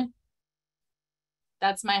June,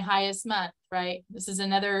 that's my highest month, right? This is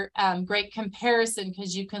another great comparison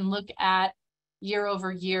because you can look at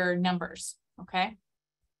year-over-year numbers, okay?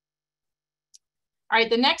 All right,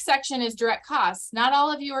 the next section is direct costs. Not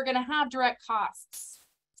all of you are gonna have direct costs.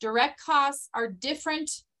 Direct costs are different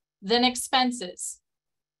than expenses.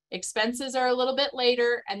 Expenses are a little bit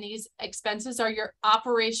later, and these expenses are your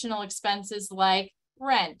operational expenses like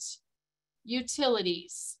rent,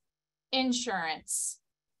 utilities, insurance,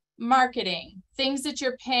 marketing, things that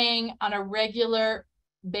you're paying on a regular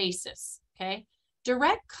basis, okay?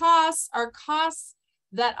 Direct costs are costs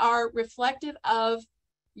that are reflective of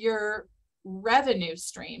your revenue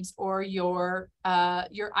streams or your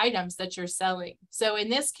items that you're selling. So in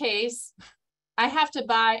this case, I have to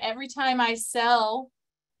buy, every time I sell,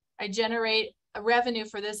 I generate a revenue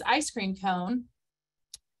for this ice cream cone,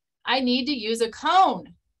 I need to use a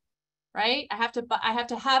cone, right? I have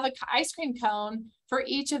to have an ice cream cone for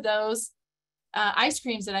each of those ice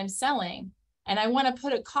creams that I'm selling. And I want to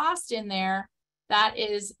put a cost in there that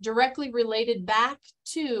is directly related back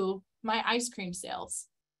to my ice cream sales.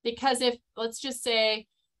 Because if, let's just say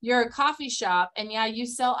you're a coffee shop and yeah, you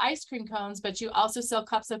sell ice cream cones, but you also sell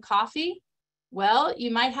cups of coffee. Well,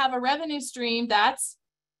 you might have a revenue stream that's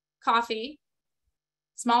coffee,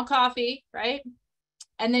 small coffee, right?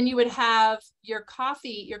 And then you would have your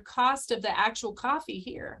coffee, your cost of the actual coffee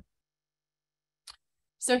here.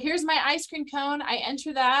 So here's my ice cream cone. I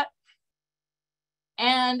enter that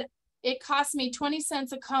and it costs me 20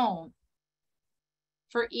 cents a cone.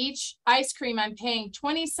 For each ice cream I'm paying,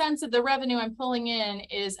 20 cents of the revenue I'm pulling in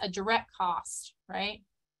is a direct cost, right?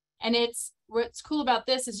 And what's cool about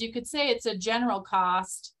this is you could say it's a general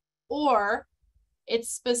cost or it's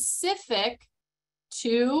specific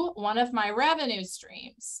to one of my revenue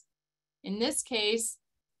streams. In this case,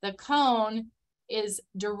 the cone is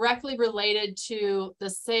directly related to the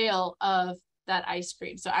sale of that ice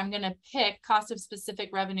cream. So I'm going to pick cost of specific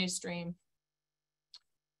revenue stream.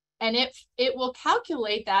 And it will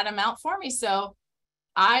calculate that amount for me. So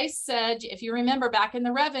I said, if you remember back in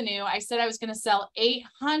the revenue, I said I was going to sell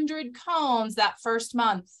 800 cones that first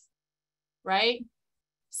month, right?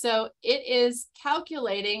 So it is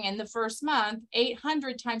calculating in the first month,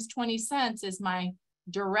 800 times 20 cents is my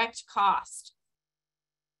direct cost.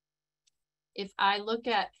 If I look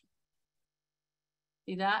at,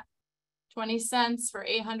 see that? 20 cents for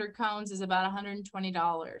 800 cones is about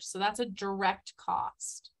 $120. So that's a direct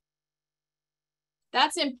cost.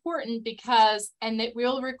 That's important because, and it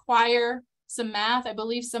will require some math. I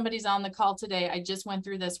believe somebody's on the call today. I just went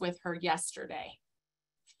through this with her yesterday.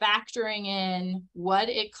 Factoring in what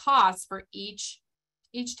it costs for each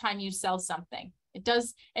time you sell something. It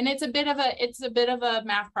does, and it's a bit of a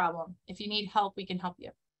math problem. If you need help, we can help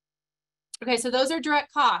you. Okay, so those are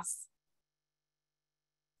direct costs.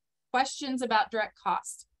 Questions about direct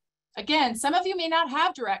costs. Again, some of you may not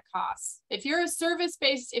have direct costs. If you're a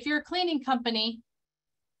service-based, if you're a cleaning company,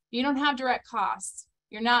 you don't have direct costs.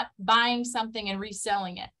 You're not buying something and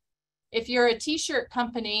reselling it. If you're a t-shirt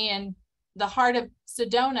company in the heart of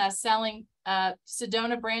Sedona selling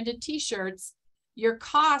Sedona branded t-shirts, your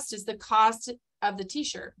cost is the cost of the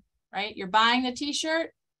t-shirt, right? You're buying the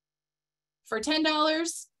t-shirt for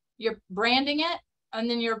 $10, you're branding it, and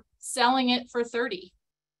then you're selling it for $30,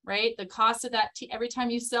 right? The cost of that, every time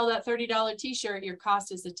you sell that $30 t-shirt, your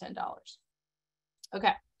cost is the $10.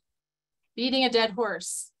 Okay, beating a dead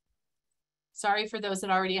horse. Sorry for those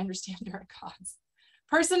that already understand direct costs.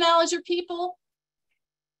 Personnel is your people.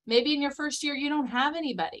 Maybe in your first year, you don't have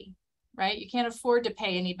anybody, right? You can't afford to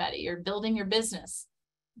pay anybody. You're building your business.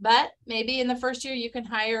 But maybe in the first year, you can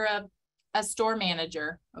hire a store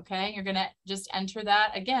manager, okay? You're going to just enter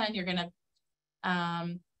that. Again, you're going to,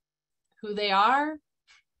 who they are.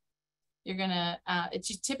 You're going to,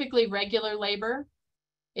 it's typically regular labor.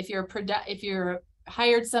 If you're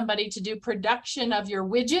hired somebody to do production of your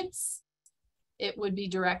widgets, it would be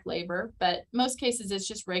direct labor, but most cases it's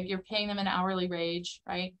just you're paying them an hourly wage,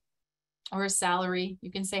 right? Or a salary. You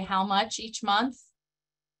can say how much each month.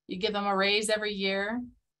 You give them a raise every year.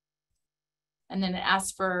 And then it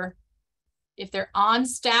asks for if they're on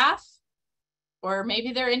staff or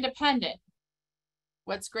maybe they're independent.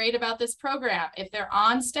 What's great about this program, if they're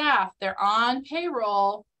on staff, they're on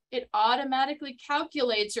payroll, it automatically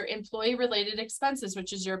calculates your employee related expenses,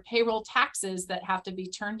 which is your payroll taxes that have to be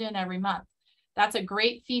turned in every month. That's a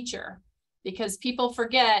great feature because people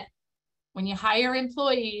forget when you hire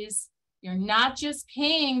employees, you're not just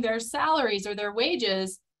paying their salaries or their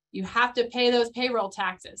wages, you have to pay those payroll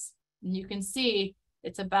taxes. And you can see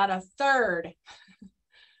it's about a third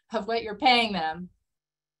of what you're paying them.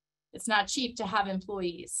 It's not cheap to have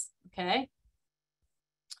employees, okay?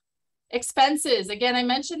 Expenses, again, I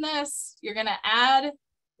mentioned this, you're gonna add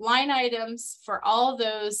line items for all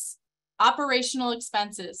those operational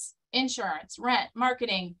expenses. Insurance, rent,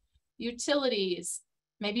 marketing, utilities.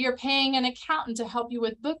 Maybe you're paying an accountant to help you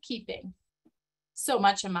with bookkeeping. So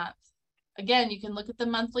much a month. Again, you can look at the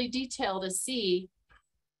monthly detail to see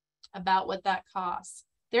about what that costs.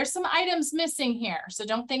 There's some items missing here, so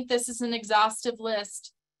don't think this is an exhaustive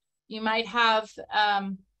list. You might have,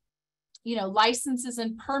 licenses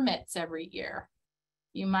and permits every year.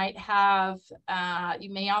 You might have,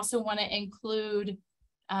 you may also want to include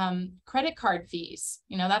credit card fees.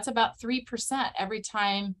 That's about 3% every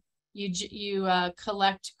time you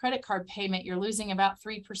collect credit card payment, you're losing about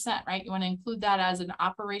 3%, right? You want to include that as an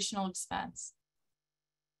operational expense.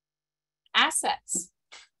 Assets.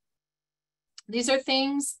 These are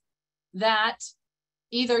things that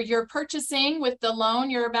either you're purchasing with the loan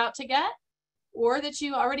you're about to get or that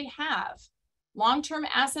you already have. Long-term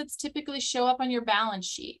assets typically show up on your balance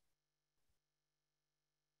sheet.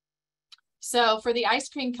 So for the ice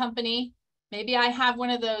cream company, maybe I have one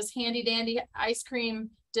of those handy dandy ice cream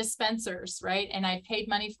dispensers, right? And I paid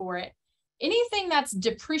money for it. Anything that's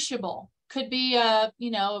depreciable could be a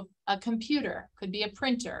computer, could be a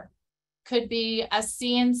printer, could be a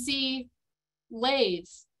CNC lathe.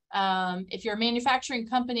 If you're a manufacturing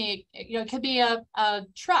company, it could be a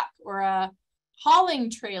truck or a hauling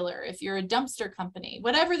trailer. If you're a dumpster company,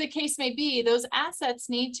 whatever the case may be, those assets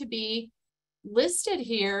need to be listed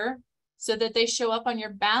here so that they show up on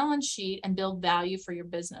your balance sheet and build value for your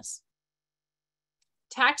business.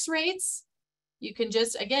 Tax rates, you can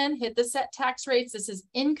just, again, hit the set tax rates. This is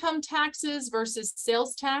income taxes versus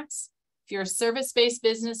sales tax. If you're a service-based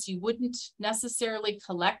business, you wouldn't necessarily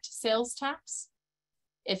collect sales tax.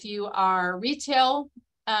 If you are retail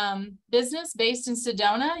business based in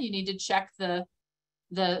Sedona, you need to check the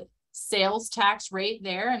sales tax rate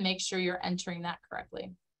there and make sure you're entering that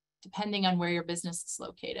correctly, depending on where your business is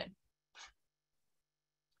located.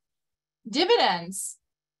 Dividends.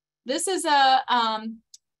 This is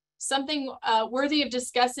something worthy of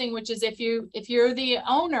discussing, which is if you're the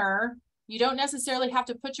owner, you don't necessarily have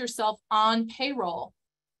to put yourself on payroll,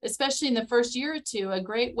 especially in the first year or two. A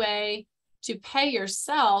great way to pay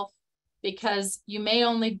yourself, because you may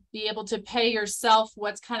only be able to pay yourself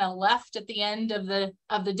what's kind of left at the end of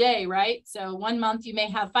the day, right? So one month you may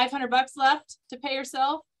have $500 left to pay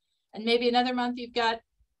yourself, and maybe another month you've got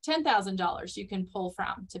 $10,000 you can pull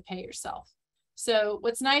from to pay yourself. So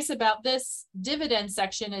what's nice about this dividend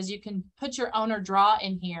section is you can put your owner draw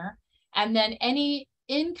in here, and then any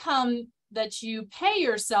income that you pay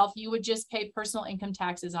yourself, you would just pay personal income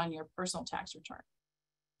taxes on your personal tax return,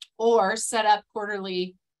 or set up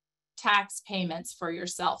quarterly tax payments for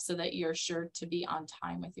yourself so that you're sure to be on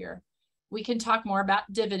time with we can talk more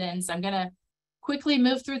about dividends. I'm going to quickly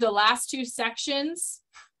move through the last two sections.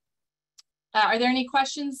 Are there any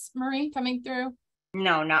questions, Marie, coming through?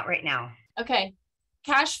 No, not right now. Okay.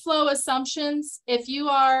 Cash flow assumptions. If you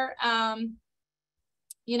are,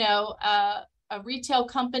 a retail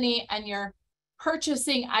company and you're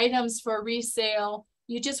purchasing items for resale,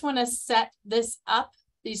 you just want to set this up,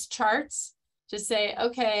 these charts, to say,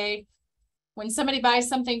 okay, when somebody buys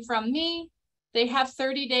something from me, they have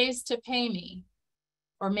 30 days to pay me.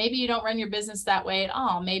 Or maybe you don't run your business that way at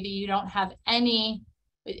all. Maybe you don't have any,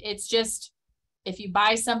 it's just, if you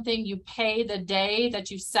buy something, you pay the day that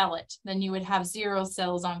you sell it, then you would have 0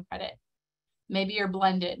 sales on credit. Maybe you're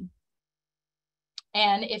blended.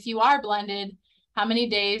 And if you are blended, how many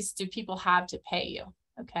days do people have to pay you?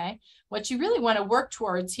 Okay. What you really want to work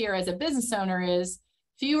towards here as a business owner is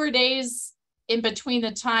fewer days in between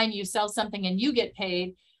the time you sell something and you get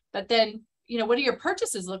paid. But then, you know, what do your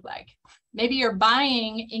purchases look like? Maybe you're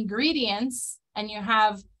buying ingredients and you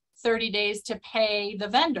have 30 days to pay the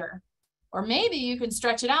vendor. Or maybe you can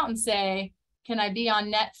stretch it out and say, can I be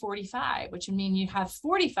on net 45, which would mean you have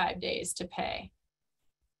 45 days to pay,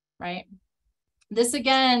 right? This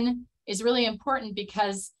again is really important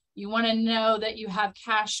because you want to know that you have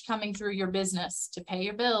cash coming through your business to pay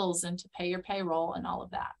your bills and to pay your payroll and all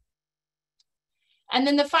of that. And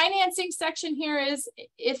then the financing section here is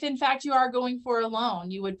if in fact you are going for a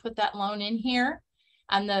loan, you would put that loan in here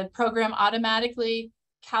and the program automatically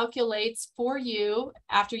calculates for you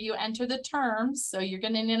after you enter the terms. So you're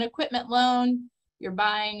getting an equipment loan, you're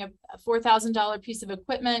buying a $4,000 piece of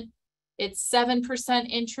equipment. It's 7%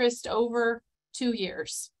 interest over 2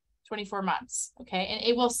 years, 24 months. Okay. And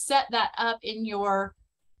it will set that up in your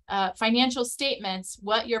financial statements,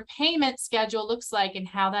 what your payment schedule looks like and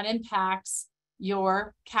how that impacts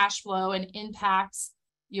your cash flow and impacts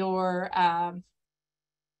your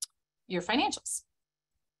financials.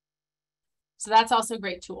 So that's also a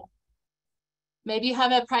great tool. Maybe you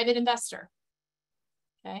have a private investor.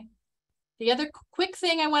 Okay. The other quick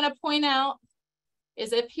thing I want to point out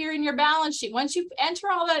is up here in your balance sheet. Once you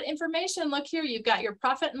enter all that information, look here, you've got your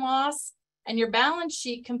profit and loss and your balance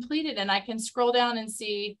sheet completed. And I can scroll down and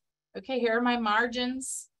see, okay, here are my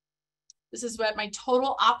margins. This is what my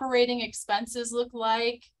total operating expenses look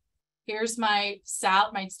like. Here's my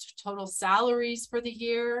total salaries for the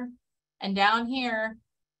year. And down here,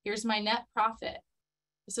 here's my net profit.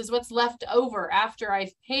 This is what's left over after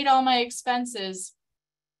I've paid all my expenses.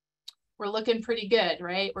 We're looking pretty good,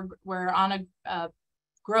 right? We're on a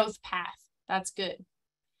growth path. That's good.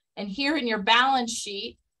 And here in your balance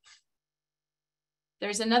sheet,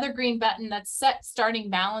 there's another green button that's set starting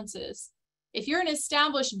balances. If you're an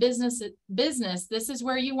established business, this is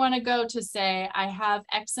where you want to go to say, I have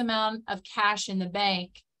X amount of cash in the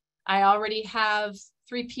bank. I already have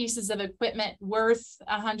 3 pieces of equipment worth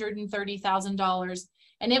 $130,000.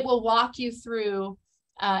 And it will walk you through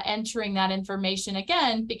entering that information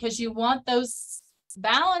again, because you want those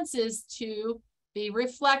balances to be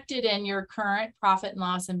reflected in your current profit and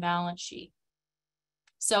loss and balance sheet.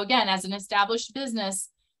 So again, as an established business,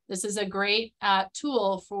 this is a great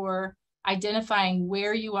tool for identifying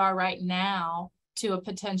where you are right now to a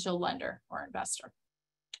potential lender or investor.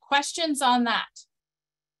 Questions on that?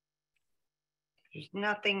 There's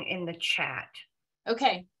nothing in the chat.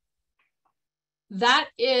 Okay. That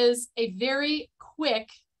is a very quick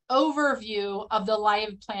overview of the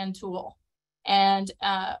LivePlan tool. And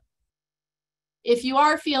if you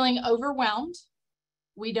are feeling overwhelmed,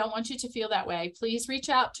 we don't want you to feel that way. Please reach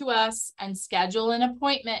out to us and schedule an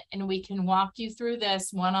appointment and we can walk you through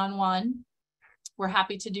this one-on-one. We're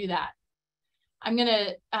happy to do that. I'm going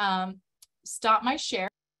to stop my share.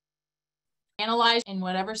 Analyze in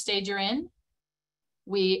whatever stage you're in.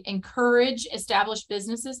 We encourage established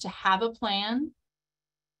businesses to have a plan.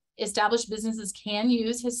 Established businesses can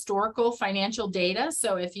use historical financial data.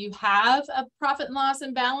 So if you have a profit and loss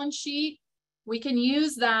and balance sheet, we can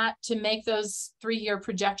use that to make those 3-year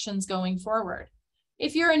projections going forward.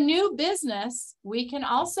 If you're a new business, we can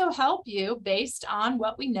also help you based on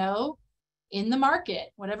what we know in the market.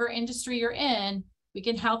 Whatever industry you're in, we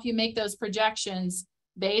can help you make those projections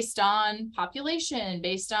based on population,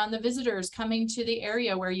 based on the visitors coming to the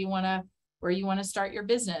area where you want to start your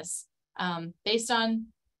business, based on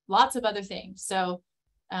lots of other things. So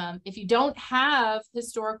if you don't have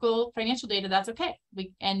historical financial data, that's okay.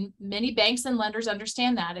 And many banks and lenders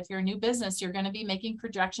understand that. If you're a new business, you're going to be making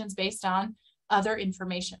projections based on other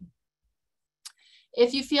information.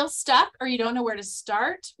 If you feel stuck or you don't know where to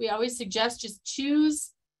start, we always suggest just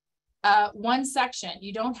choose one section.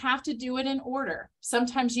 You don't have to do it in order.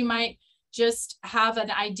 Sometimes you might just have an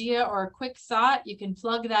idea or a quick thought. You can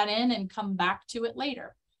plug that in and come back to it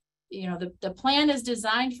later. You know, the plan is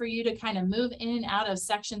designed for you to kind of move in and out of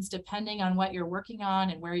sections depending on what you're working on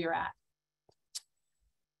and where you're at.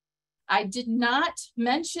 I did not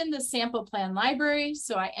mention the sample plan library,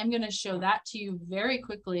 so I am going to show that to you very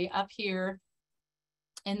quickly up here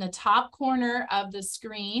in the top corner of the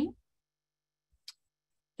screen.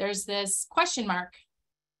 There's this question mark.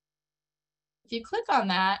 If you click on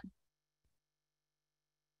that,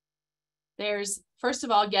 there's, first of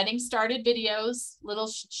all, getting started videos,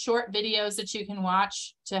 little short videos that you can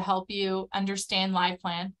watch to help you understand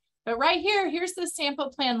LivePlan. But right here, here's the sample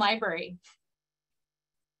plan library.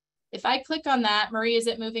 If I click on that, Marie, is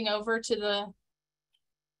it moving over to the,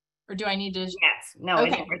 Or do I need to? Yes, no,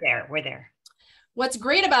 Okay. we're there, we're there. What's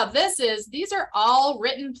great about this is these are all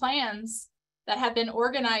written plans that have been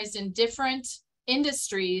organized in different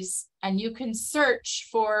industries, and you can search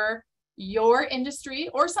for your industry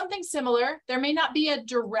or something similar. There may not be a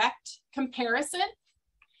direct comparison,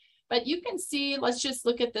 but you can see, let's just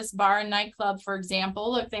look at this bar and nightclub, for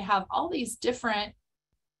example. Look, they have all these different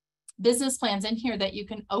business plans in here that you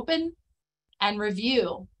can open and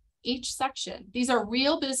review each section. These are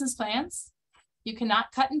real business plans. You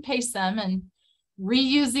cannot cut and paste them and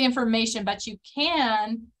reuse the information, but you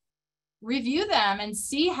can review them and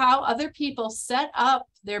see how other people set up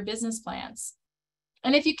their business plans.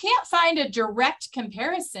 And if you can't find a direct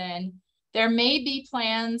comparison, there may be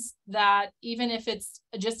plans that, even if it's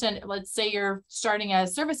just let's say you're starting a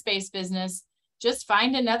service-based business, just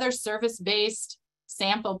find another service-based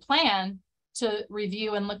sample plan to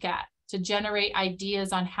review and look at, to generate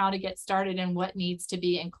ideas on how to get started and what needs to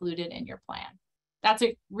be included in your plan. That's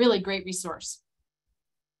a really great resource.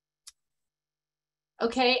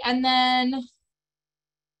 Okay, and then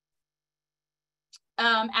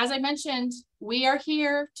as I mentioned, we are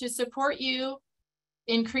here to support you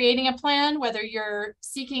in creating a plan, whether you're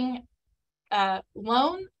seeking a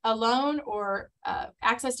loan or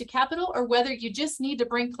access to capital, or whether you just need to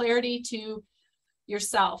bring clarity to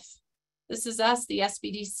yourself. This is us, the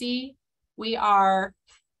SBDC. We have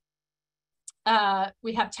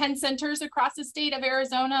 10 centers across the state of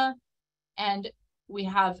Arizona, and we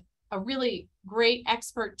have a really great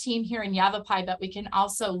expert team here in Yavapai, but we can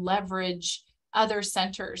also leverage other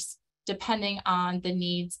centers depending on the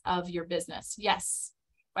needs of your business. Yes,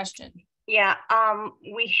 question. Yeah,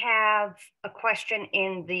 we have a question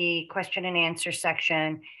in the question and answer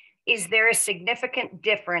section. Is there a significant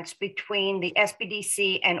difference between the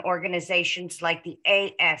SBDC and organizations like the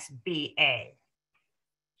ASBA?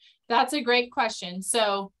 That's a great question.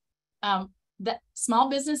 So the Small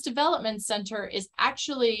Business Development Center is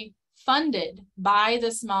actually funded by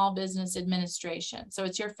the Small Business Administration. So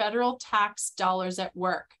it's your federal tax dollars at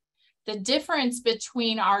work. The difference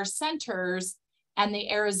between our centers and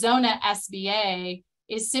the Arizona SBA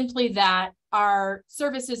is simply that our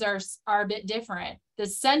services are a bit different. The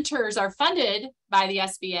centers are funded by the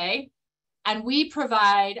SBA, and we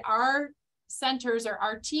provide, our centers or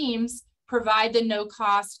our teams provide the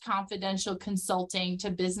no-cost confidential consulting to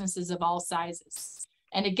businesses of all sizes.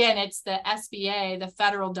 And again, it's the SBA, the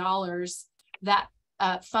federal dollars, that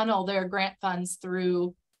funnel their grant funds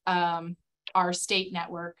through our state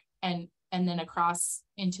network and then across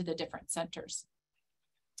into the different centers.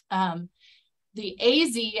 The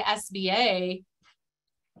AZ SBA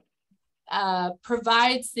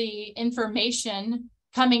provides the information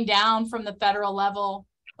coming down from the federal level.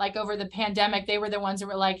 Like over the pandemic, they were the ones that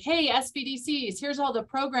were like, hey, SBDCs, here's all the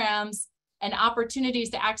programs and opportunities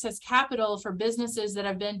to access capital for businesses that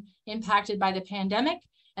have been impacted by the pandemic.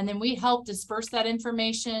 And then we help disperse that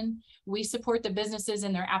information. We support the businesses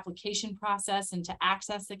in their application process and to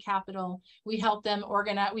access the capital. We help them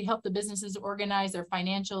organize, we help the businesses organize their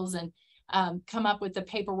financials and come up with the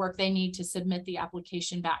paperwork they need to submit the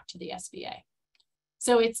application back to the SBA.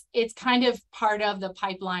 So it's kind of part of the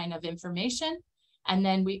pipeline of information. And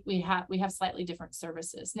then we have slightly different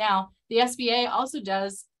services. Now, the SBA also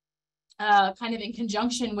does kind of in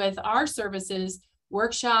conjunction with our services,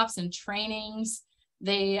 workshops and trainings.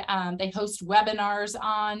 They host webinars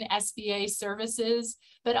on SBA services,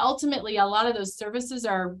 but ultimately a lot of those services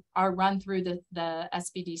are run through the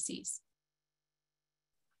SBDCs.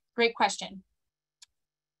 Great question.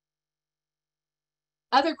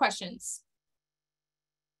 Other questions?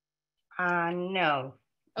 No.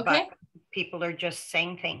 Okay. But people are just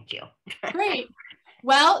saying thank you. Great.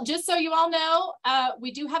 Well, just so you all know,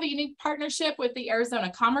 we do have a unique partnership with the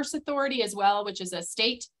Arizona Commerce Authority as well, which is a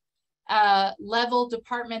state level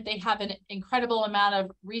department. They have an incredible amount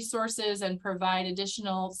of resources and provide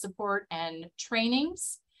additional support and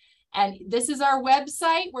trainings. And this is our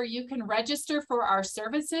website where you can register for our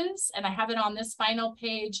services. And I have it on this final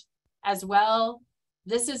page as well.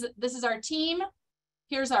 This is our team.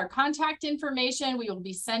 Here's our contact information. We will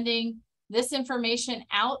be sending this information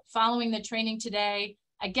out following the training today.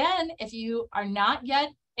 Again, if you are not yet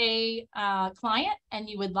a client and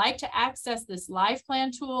you would like to access this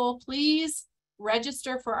LivePlan tool, please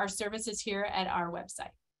register for our services here at our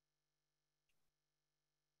website.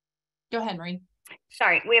 Go ahead, Marie.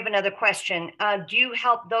 Sorry, we have another question. Do you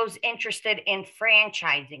help those interested in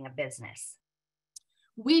franchising a business?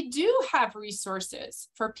 We do have resources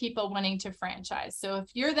for people wanting to franchise. So if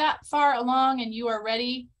you're that far along and you are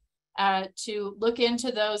ready to look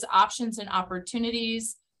into those options and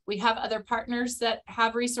opportunities, we have other partners that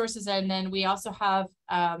have resources, and then we also have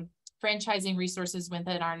franchising resources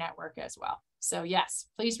within our network as well. So yes,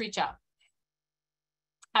 please reach out.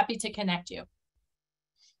 Happy to connect you.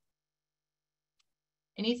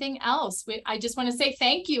 Anything else? I just want to say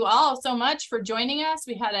thank you all so much for joining us.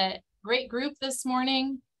 We had a great group this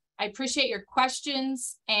morning. I appreciate your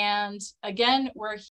questions. And again, we're